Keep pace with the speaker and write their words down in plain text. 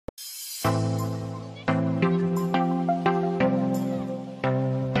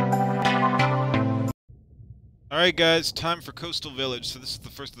Alright guys, time for Coastal Village. So this is the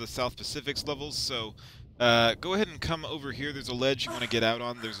first of the South Pacific's levels, so go ahead and come over here. There's a ledge you want to get out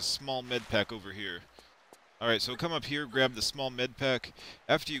on. There's a small med pack over here. Alright, so come up here, grab the small med pack.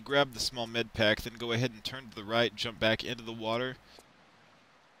 After you grab the small med pack, then go ahead and turn to the right, jump back into the water.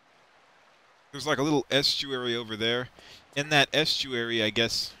 There's like a little estuary over there. In that estuary, I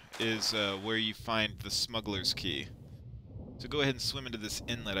guess, is where you find the smuggler's key. So go ahead and swim into this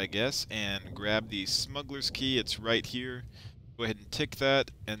inlet, I guess, and grab the smuggler's key. It's right here. Go ahead and tick that,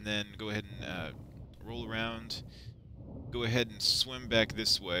 and then go ahead and roll around. Go ahead and swim back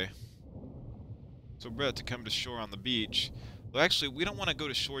this way. So we're about to come to shore on the beach. Well, actually, we don't want to go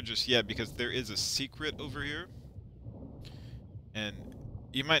to shore just yet because there is a secret over here. And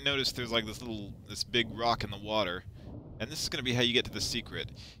you might notice there's like this big rock in the water. And this is going to be how you get to the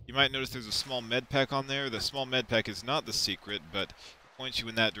secret. You might notice there's a small med pack on there. The small med pack is not the secret, but it points you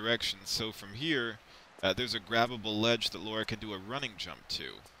in that direction. So from here, there's a grabbable ledge that Laura can do a running jump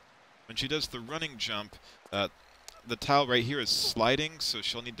to. When she does the running jump, the tile right here is sliding, so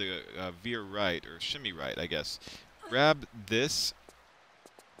she'll need to veer right, or shimmy right, I guess. Grab this,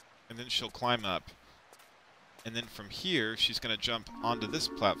 and then she'll climb up. And then from here, she's going to jump onto this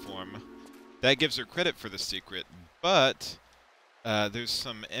platform. That gives her credit for the secret, but there's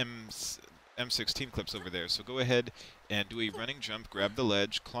some M16 clips over there. So go ahead and do a running jump, grab the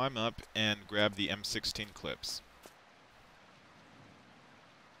ledge, climb up, and grab the M16 clips.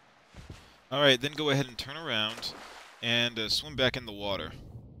 Alright, then go ahead and turn around and swim back in the water.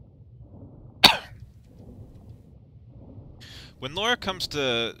 When Laura comes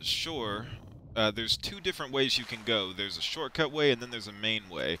to shore, there's two different ways you can go. There's a shortcut way and then there's a main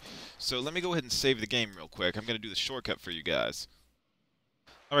way. So let me go ahead and save the game real quick. I'm going to do the shortcut for you guys.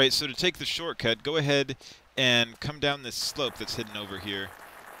 Alright, so to take the shortcut, go ahead and come down this slope that's hidden over here.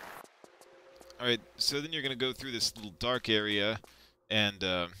 Alright, so then you're going to go through this little dark area, and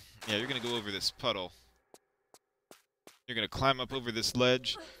yeah, you're going to go over this puddle. You're going to climb up over this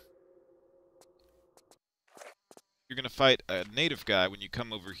ledge. You're going to fight a native guy when you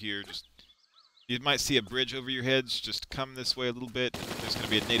come over here. You might see a bridge over your heads. Just come this way a little bit. There's going to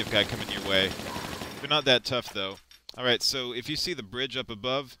be a native guy coming your way. They're not that tough, though. Alright, so if you see the bridge up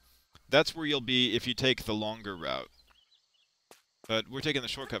above, that's where you'll be if you take the longer route. But we're taking the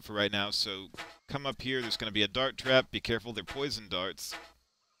shortcut for right now, so come up here. There's going to be a dart trap. Be careful, they're poison darts.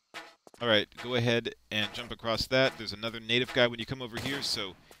 Alright, go ahead and jump across that. There's another native guy when you come over here,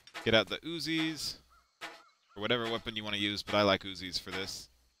 so get out the Uzis. Or whatever weapon you want to use, but I like Uzis for this.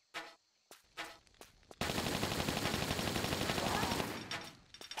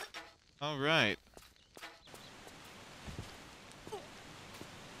 Alright.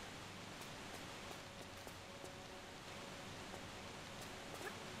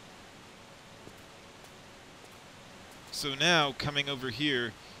 So now, coming over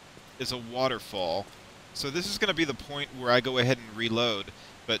here is a waterfall. So this is going to be the point where I go ahead and reload.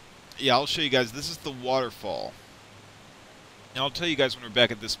 But yeah, I'll show you guys. This is the waterfall. And I'll tell you guys when we're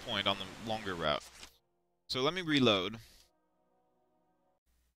back at this point on the longer route. So let me reload.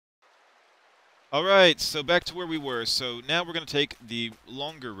 Alright, so back to where we were. So now we're going to take the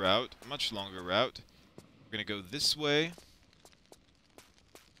longer route, much longer route. We're going to go this way.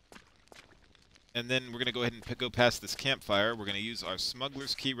 And then we're going to go ahead and go past this campfire. We're going to use our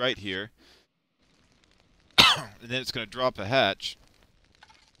smuggler's key right here. And then it's going to drop a hatch.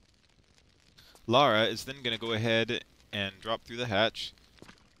 Lara is then going to go ahead and drop through the hatch.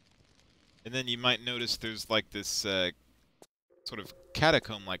 And then you might notice there's like this sort of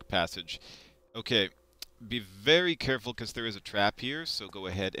catacomb-like passage. Okay, be very careful because there is a trap here, so go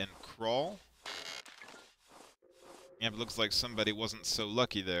ahead and crawl. Yeah, it looks like somebody wasn't so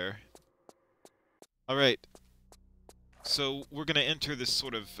lucky there. Alright, so we're going to enter this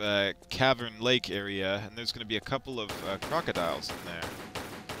sort of cavern lake area, and there's going to be a couple of crocodiles in there.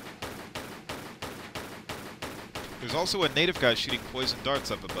 There's also a native guy shooting poison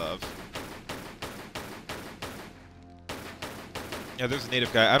darts up above. Yeah, there's a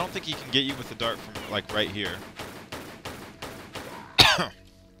native guy. I don't think he can get you with the dart from, like, right here.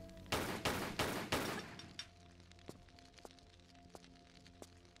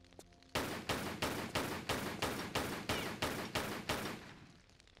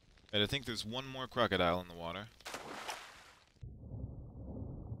 And I think there's one more crocodile in the water.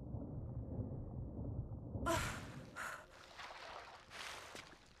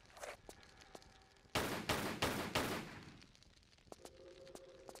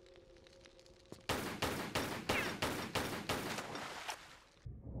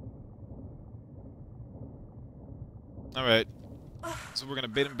 Alright, so we're going to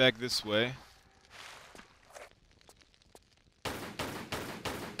bait him back this way.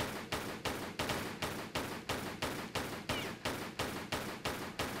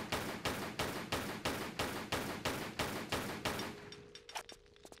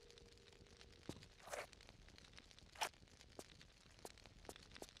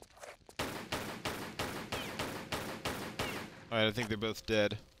 Alright, I think they're both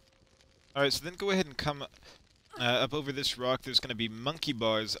dead. Alright, so then go ahead and come up over this rock. There's going to be monkey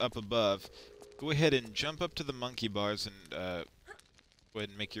bars up above. Go ahead and jump up to the monkey bars and go ahead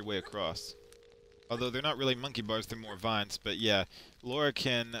and make your way across. Although they're not really monkey bars, they're more vines. But yeah, Laura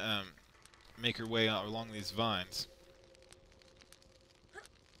can make her way along these vines.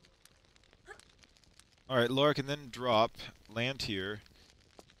 Alright, Laura can then drop, land here,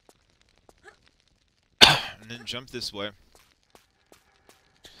 and then jump this way.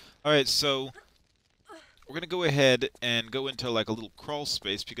 Alright, so we're going to go ahead and go into like a little crawl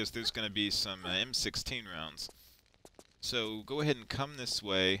space because there's going to be some M16 rounds. So go ahead and come this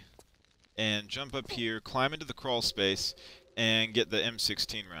way and jump up here, climb into the crawl space, and get the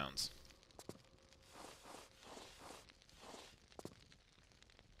M16 rounds.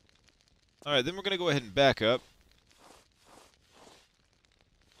 Alright, then we're going to go ahead and back up.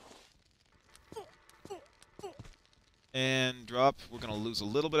 And drop. We're going to lose a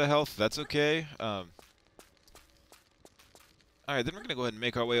little bit of health. That's okay. Alright, then we're going to go ahead and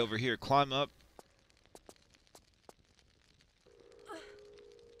make our way over here. Climb up.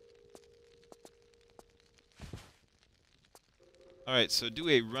 Alright, so do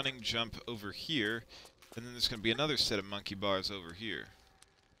a running jump over here. And then there's going to be another set of monkey bars over here.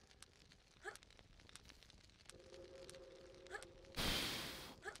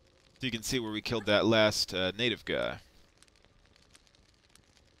 So you can see where we killed that last native guy.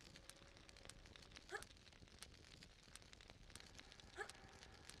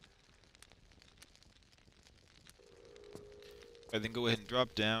 Alright, then go ahead and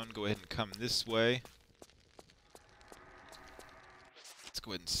drop down. Go ahead and come this way. Let's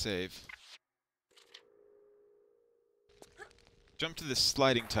go ahead and save. Jump to this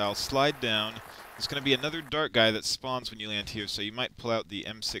sliding tile, slide down. There's going to be another dark guy that spawns when you land here, so you might pull out the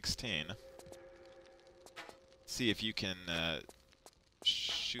M16. See if you can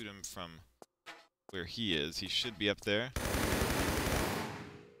shoot him from where he is. He should be up there.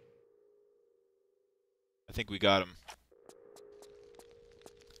 I think we got him.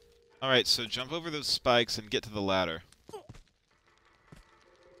 Alright, so jump over those spikes and get to the ladder.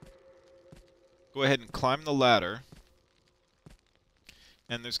 Go ahead and climb the ladder.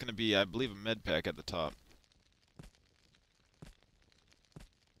 And there's going to be, I believe, a med pack at the top.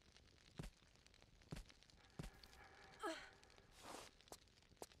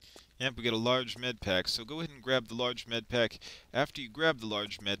 Yep, we get a large med pack, so go ahead and grab the large med pack. After you grab the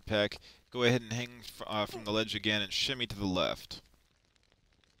large med pack, go ahead and hang from the ledge again and shimmy to the left.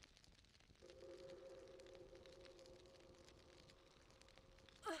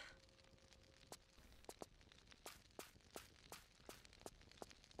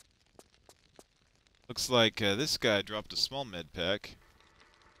 Looks like this guy dropped a small med pack.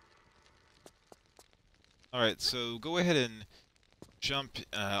 Alright, so go ahead and jump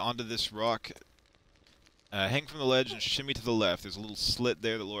onto this rock. Hang from the ledge and shimmy to the left. There's a little slit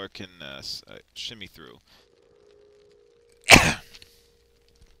there that Laura can shimmy through.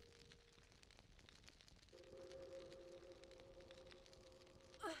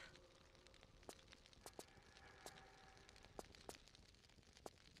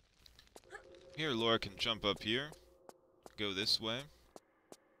 Here, Laura can jump up here. Go this way.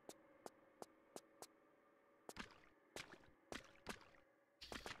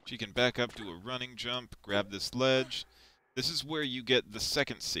 She can back up, do a running jump, grab this ledge. This is where you get the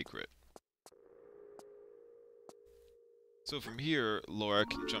second secret. So from here, Laura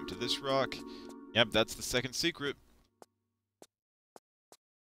can jump to this rock. Yep, that's the second secret.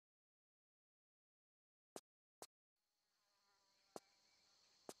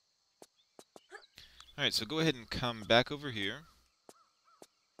 Alright, so go ahead and come back over here.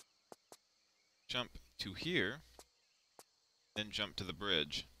 Jump to here. Then jump to the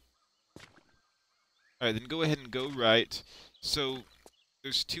bridge. Alright, then go ahead and go right. So,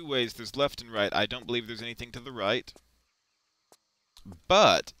 there's two ways. There's left and right. I don't believe there's anything to the right.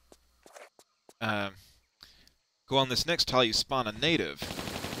 But, go on this next tile, you spawn a native.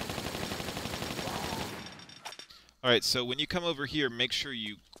 Alright, so when you come over here, make sure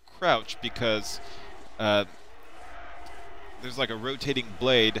you crouch because there's like a rotating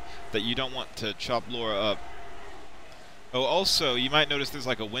blade that you don't want to chop Laura up. Oh, also, you might notice there's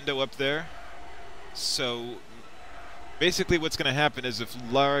like a window up there. So, basically what's going to happen is if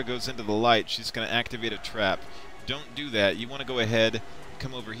Laura goes into the light, she's going to activate a trap. Don't do that. You want to go ahead and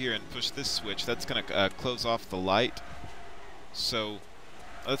come over here and push this switch. That's going to close off the light. So,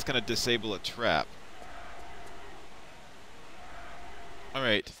 that's going to disable a trap.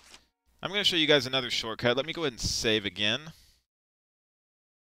 Alright. I'm going to show you guys another shortcut. Let me go ahead and save again.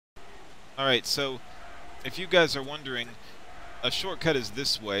 Alright, so if you guys are wondering a shortcut is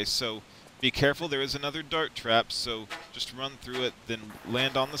this way, so be careful. There is another dart trap, so just run through it, then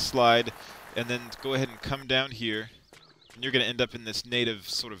land on the slide, and then go ahead and come down here. And you're going to end up in this native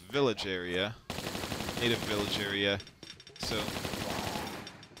sort of village area. So,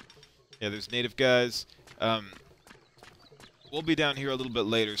 yeah, there's native guys. We'll be down here a little bit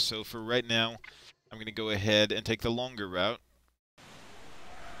later, so for right now, I'm going to go ahead and take the longer route.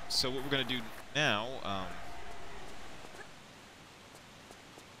 So what we're going to do now,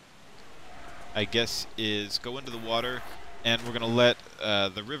 I guess, is go into the water, and we're going to let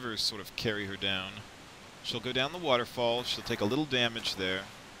the river sort of carry her down. She'll go down the waterfall, she'll take a little damage there,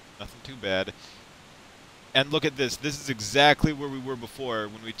 nothing too bad. And look at this, this is exactly where we were before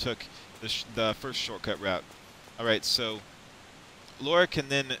when we took the first shortcut route. Alright, so Laura can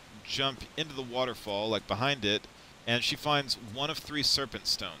then jump into the waterfall, like behind it, and she finds one of 3 serpent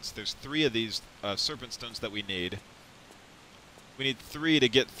stones. There's 3 of these serpent stones that we need. We need 3 to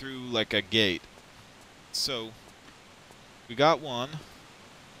get through, like, a gate. So, we got one.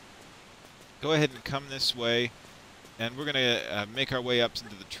 Go ahead and come this way, and we're going to make our way up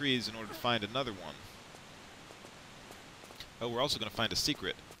into the trees in order to find another one. Oh, we're also going to find a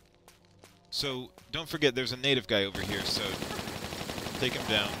secret. So, don't forget there's a native guy over here, so take him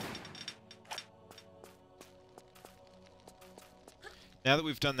down. Now that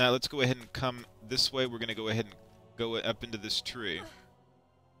we've done that, let's go ahead and come this way. We're going to go ahead and go up into this tree.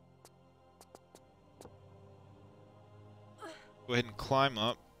 Go ahead and climb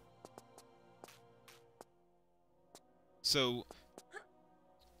up. So,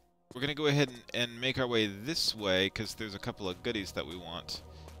 we're going to go ahead and make our way this way, because there's a couple of goodies that we want.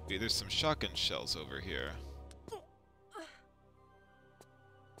 Okay, there's some shotgun shells over here.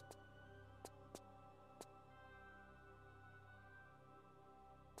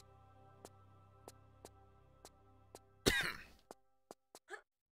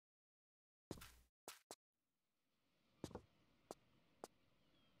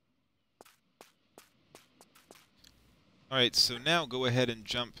 Alright, so now go ahead and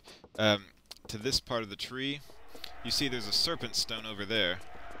jump to this part of the tree. You see there's a serpent stone over there.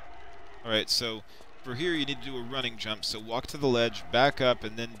 Alright, so for here you need to do a running jump. So walk to the ledge, back up,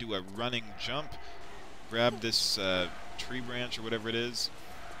 and then do a running jump. Grab this tree branch or whatever it is.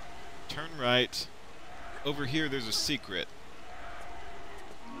 Turn right. Over here there's a secret.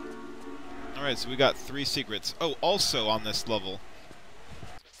 Alright, so we got 3 secrets. Oh, also on this level,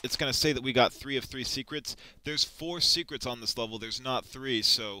 it's going to say that we got 3 of 3 secrets. There's 4 secrets on this level. There's not 3.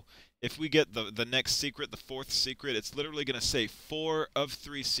 So if we get the next secret, the 4th secret, it's literally going to say 4 of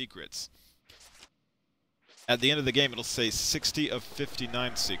 3 secrets. At the end of the game, it'll say 60 of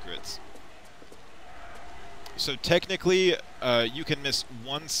 59 secrets. So technically, you can miss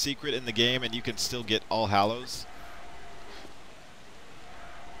 1 secret in the game and you can still get All Hallows.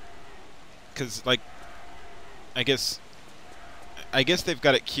 Because, like, I guess they've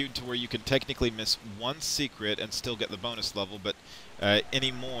got it queued to where you can technically miss 1 secret and still get the bonus level, but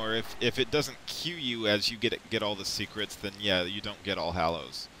anymore, if it doesn't queue you as you get all the secrets, then yeah, you don't get All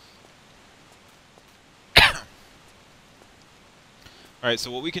Hallows. Alright,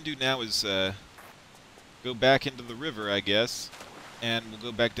 so what we can do now is go back into the river, I guess, and we'll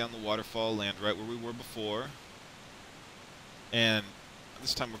go back down the waterfall, land right where we were before, and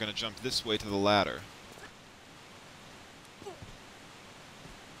this time we're going to jump this way to the ladder.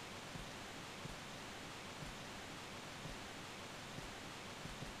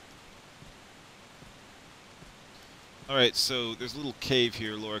 Alright, so there's a little cave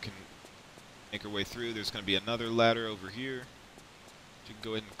here. Laura can make her way through. There's going to be another ladder over here. She can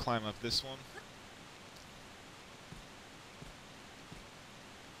go ahead and climb up this one.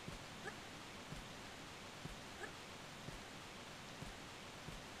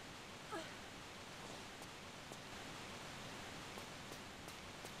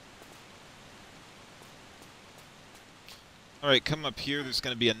 Alright, come up here. There's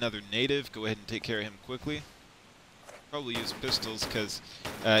going to be another native. Go ahead and take care of him quickly. Probably use pistols, because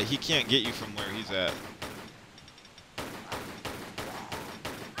he can't get you from where he's at.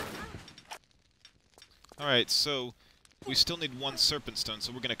 Alright, so we still need 1 serpent stone,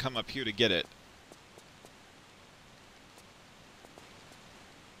 so we're going to come up here to get it.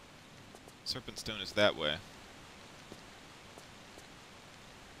 Serpent stone is that way.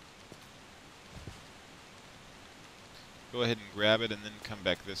 Go ahead and grab it and then come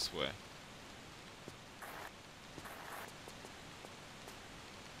back this way.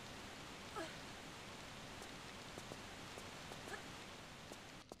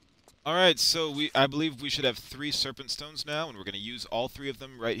 Alright, so I believe we should have 3 serpent stones now, and we're going to use all 3 of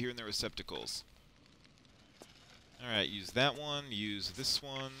them right here in the receptacles. Alright, use that one, use this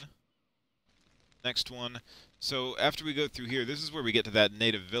one. Next one. So after we go through here, this is where we get to that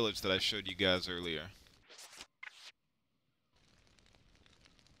native village that I showed you guys earlier.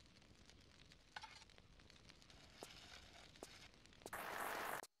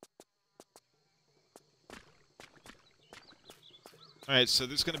 Alright, so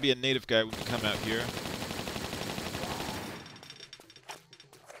there's going to be a native guy when we come out here.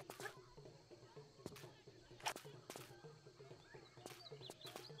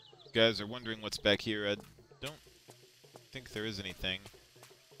 You guys are wondering what's back here. I don't think there is anything.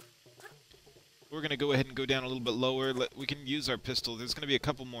 We're going to go ahead and go down a little bit lower. We can use our pistol. There's going to be a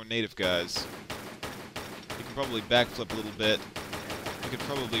couple more native guys. You can probably backflip a little bit. We could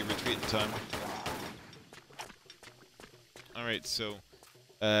probably retreat in time. Alright, so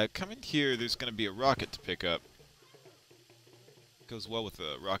come in here. There's going to be a rocket to pick up. Goes well with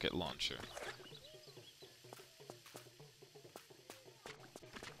a rocket launcher.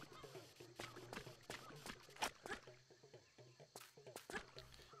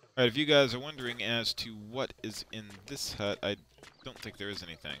 Alright, if you guys are wondering as to what is in this hut, I don't think there is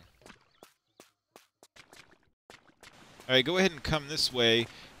anything. Alright, go ahead and come this way.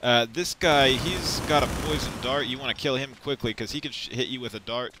 This guy, he's got a poison dart. You want to kill him quickly because he can hit you with a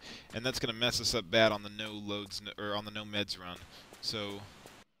dart, and that's going to mess us up bad on the no loads or on the no meds run. So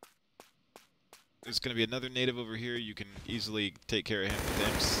there's going to be another native over here. You can easily take care of him with the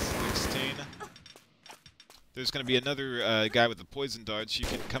M16. There's going to be another guy with the poison darts. You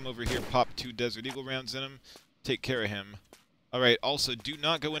can come over here, pop 2 Desert Eagle rounds in him, take care of him. Alright, also, do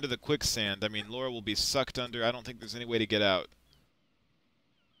not go into the quicksand. I mean, Laura will be sucked under. I don't think there's any way to get out.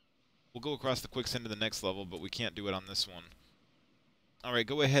 We'll go across the quicksand to the next level, but we can't do it on this one. Alright,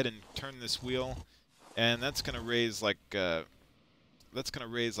 go ahead and turn this wheel, and that's going to raise like a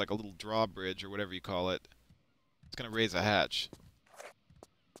little drawbridge, or whatever you call it. It's going to raise a hatch.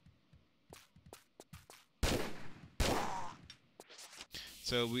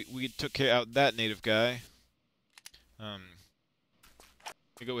 So we took care out that native guy.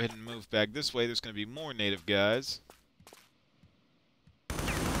 We go ahead and move back this way. There's going to be more native guys.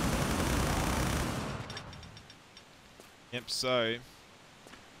 Yep, sorry.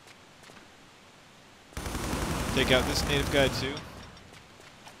 Take out this native guy too.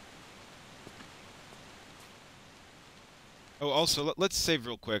 Oh, also, let's save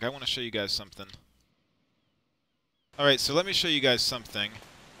real quick. I want to show you guys something. Alright, so let me show you guys something.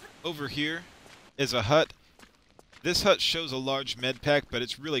 Over here is a hut. This hut shows a large med pack, but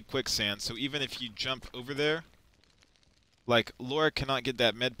it's really quicksand, so even if you jump over there, like, Laura cannot get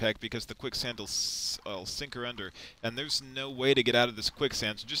that med pack because the quicksand will sink her under, and there's no way to get out of this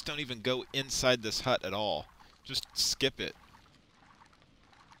quicksand, so just don't even go inside this hut at all. Just skip it.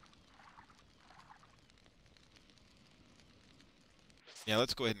 Yeah,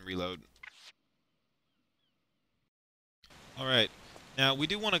 let's go ahead and reload. Alright. Now, we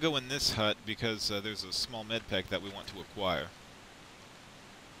do want to go in this hut because there's a small med pack that we want to acquire.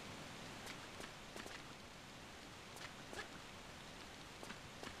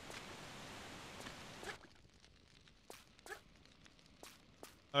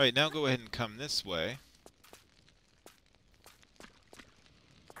 Alright, now go ahead and come this way.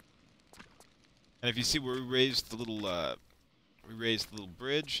 And if you see where we raised the little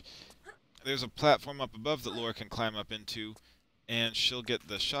bridge, there's a platform up above that Laura can climb up into, and she'll get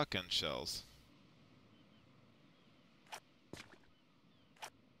the shotgun shells.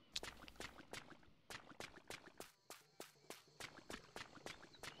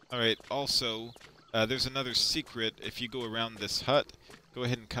 Alright, also, there's another secret. If you go around this hut, go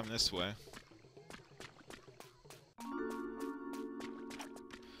ahead and come this way.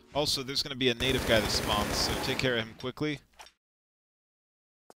 Also, there's going to be a native guy that spawns, so take care of him quickly.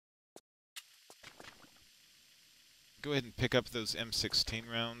 Go ahead and pick up those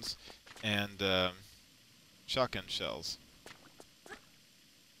M16 rounds and shotgun shells.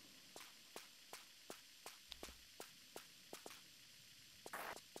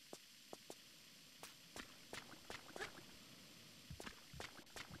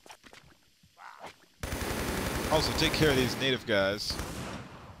 Also, take care of these native guys.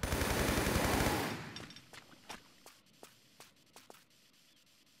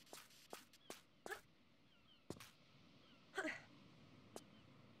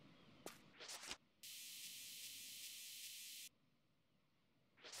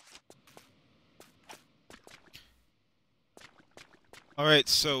 Alright,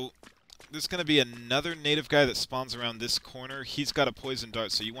 so there's going to be another native guy that spawns around this corner. He's got a poison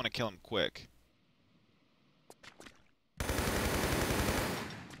dart, so you want to kill him quick.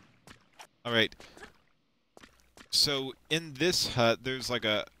 Alright. So in this hut, there's like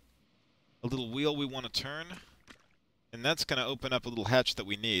a little wheel we want to turn, and that's going to open up a little hatch that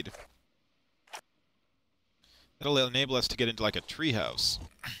we need. It'll enable us to get into like a treehouse.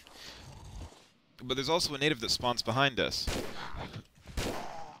 But there's also a native that spawns behind us.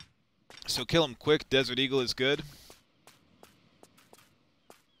 So kill him quick. Desert Eagle is good.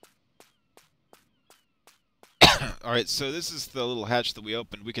 Alright, so this is the little hatch that we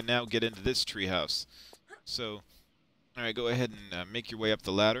opened. We can now get into this treehouse. So, alright, go ahead and make your way up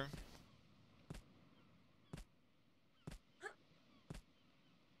the ladder.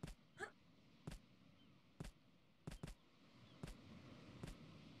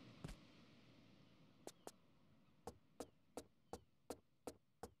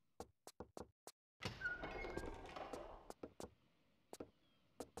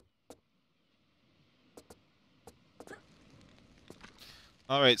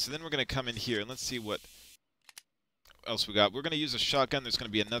 Alright, so then we're going to come in here, and let's see what else we got. We're going to use a shotgun. There's going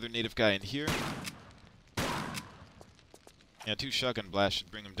to be another native guy in here. Yeah, 2 shotgun blasts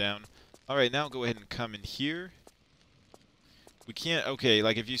should bring him down. Alright, now go ahead and come in here. We can't... Okay,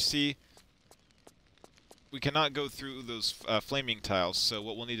 like if you see... We cannot go through those flaming tiles, so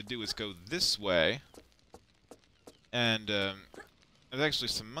what we'll need to do is go this way. And there's actually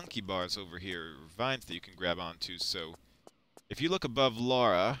some monkey bars over here, vines that you can grab onto, so... If you look above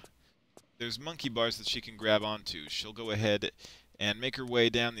Lara, there's monkey bars that she can grab onto. She'll go ahead and make her way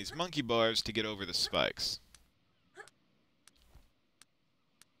down these monkey bars to get over the spikes.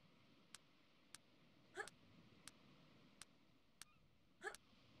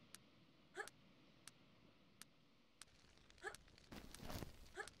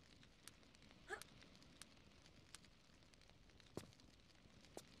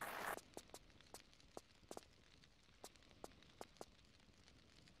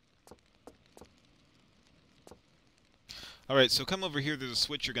 Alright, so come over here, there's a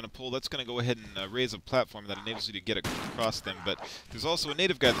switch you're going to pull. That's going to go ahead and raise a platform that enables you to get across them, but there's also a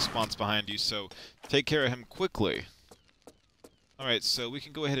native guy that spawns behind you, so take care of him quickly. Alright, so we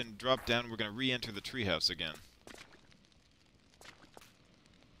can go ahead and drop down. We're going to re-enter the treehouse again.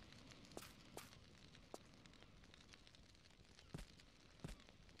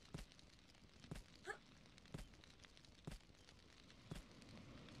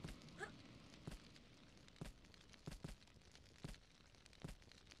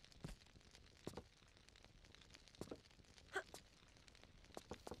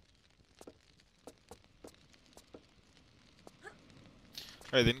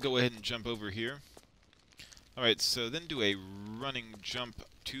 Alright, then go ahead and jump over here. Alright, so then do a running jump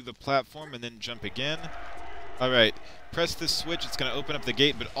to the platform and then jump again. Alright, press this switch, it's going to open up the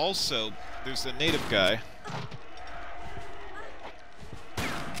gate, but also there's a native guy.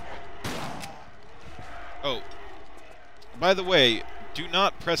 Oh, by the way, do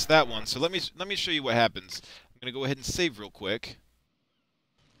not press that one. So let me show you what happens. I'm going to go ahead and save real quick.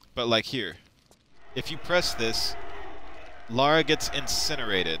 But like here. If you press this, Lara gets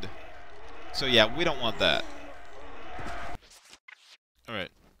incinerated. So yeah, we don't want that.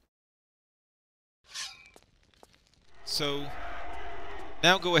 Alright. So,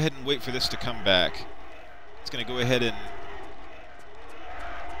 now go ahead and wait for this to come back. It's going to go ahead and...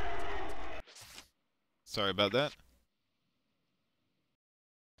 Sorry about that.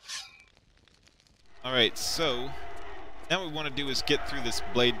 Alright, so... Now what we want to do is get through this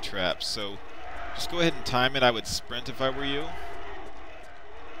blade trap, so... Just go ahead and time it. I would sprint if I were you.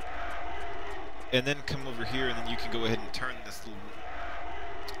 And then come over here, and then you can go ahead and turn this little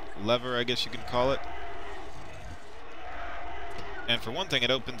lever, I guess you can call it. And for one thing, it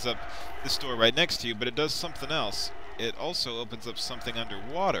opens up this door right next to you, but it does something else. It also opens up something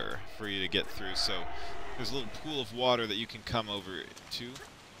underwater for you to get through, so there's a little pool of water that you can come over to.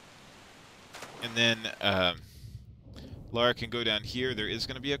 And then Lara can go down here. There is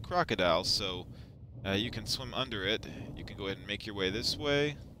going to be a crocodile, so you can swim under it. You can go ahead and make your way this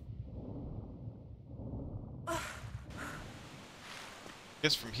way. I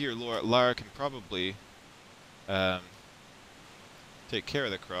guess from here, Lara can probably take care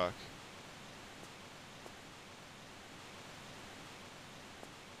of the croc.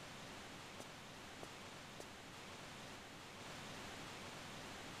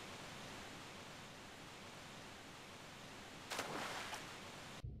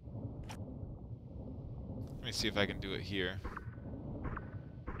 Let me see if I can do it here.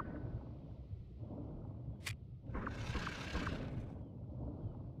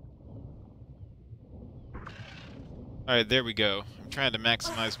 Alright, there we go. I'm trying to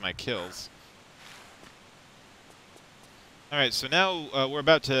maximize my kills. Alright, so now we're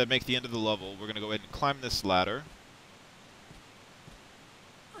about to make the end of the level. We're going to go ahead and climb this ladder.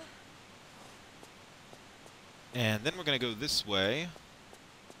 And then we're going to go this way.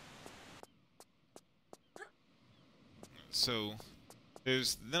 So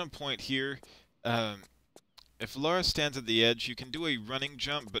there's then a point here. If Laura stands at the edge, you can do a running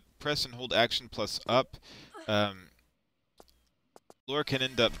jump, but press and hold action plus up. Laura can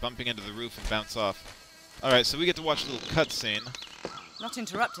end up bumping into the roof and bounce off. Alright, so we get to watch a little cutscene. Not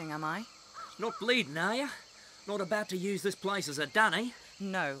interrupting, am I? Not bleeding, are you? Not about to use this place as a dunny?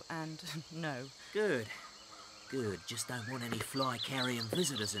 No, and no. Good. Good. Just don't want any fly-carrying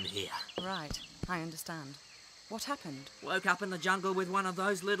visitors in here. Right, I understand. What happened? Woke up in the jungle with one of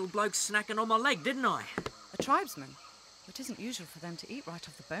those little blokes snacking on my leg, didn't I? A tribesman? It isn't usual for them to eat right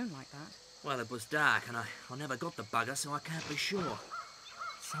off the bone like that. Well, it was dark and I never got the bugger, so I can't be sure.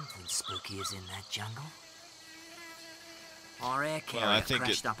 Something spooky is in that jungle. Our air carrier Well, I think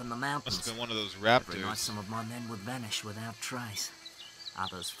crashed it up in the mountains. must have been one of those Every night raptors. some of my men would vanish without trace.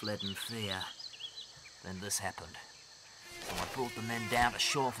 Others fled in fear. Then this happened. So I brought the men down to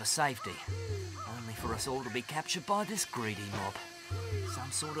shore for safety, only for us all to be captured by this greedy mob.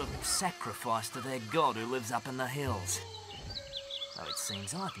 Some sort of sacrifice to their god who lives up in the hills. Though it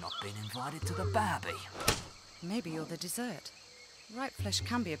seems I've not been invited to the barbie. Maybe you're the dessert. Ripe flesh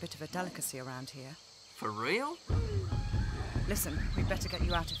can be a bit of a delicacy around here. For real? Listen, we'd better get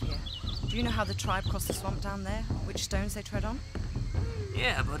you out of here. Do you know how the tribe crossed the swamp down there? Which stones they tread on?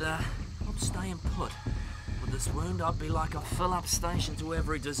 Yeah, but I'm staying put. With this wound, I'd be like a fill-up station to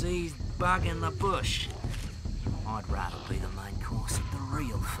every diseased bug in the bush. I'd rather be the main course of the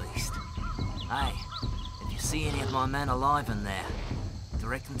real feast. Hey, if you see any of my men alive in there,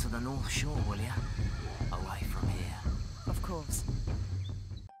 direct them to the North Shore, will you? Away from here. Of course.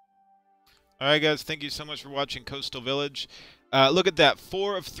 Alright guys, thank you so much for watching Coastal Village. Look at that,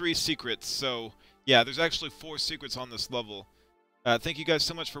 4 of 3 secrets. So, yeah, there's actually 4 secrets on this level. Thank you guys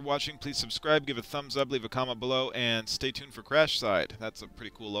so much for watching. Please subscribe, give a thumbs up, leave a comment below, and stay tuned for Crash Side. That's a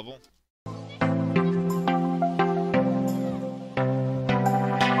pretty cool level.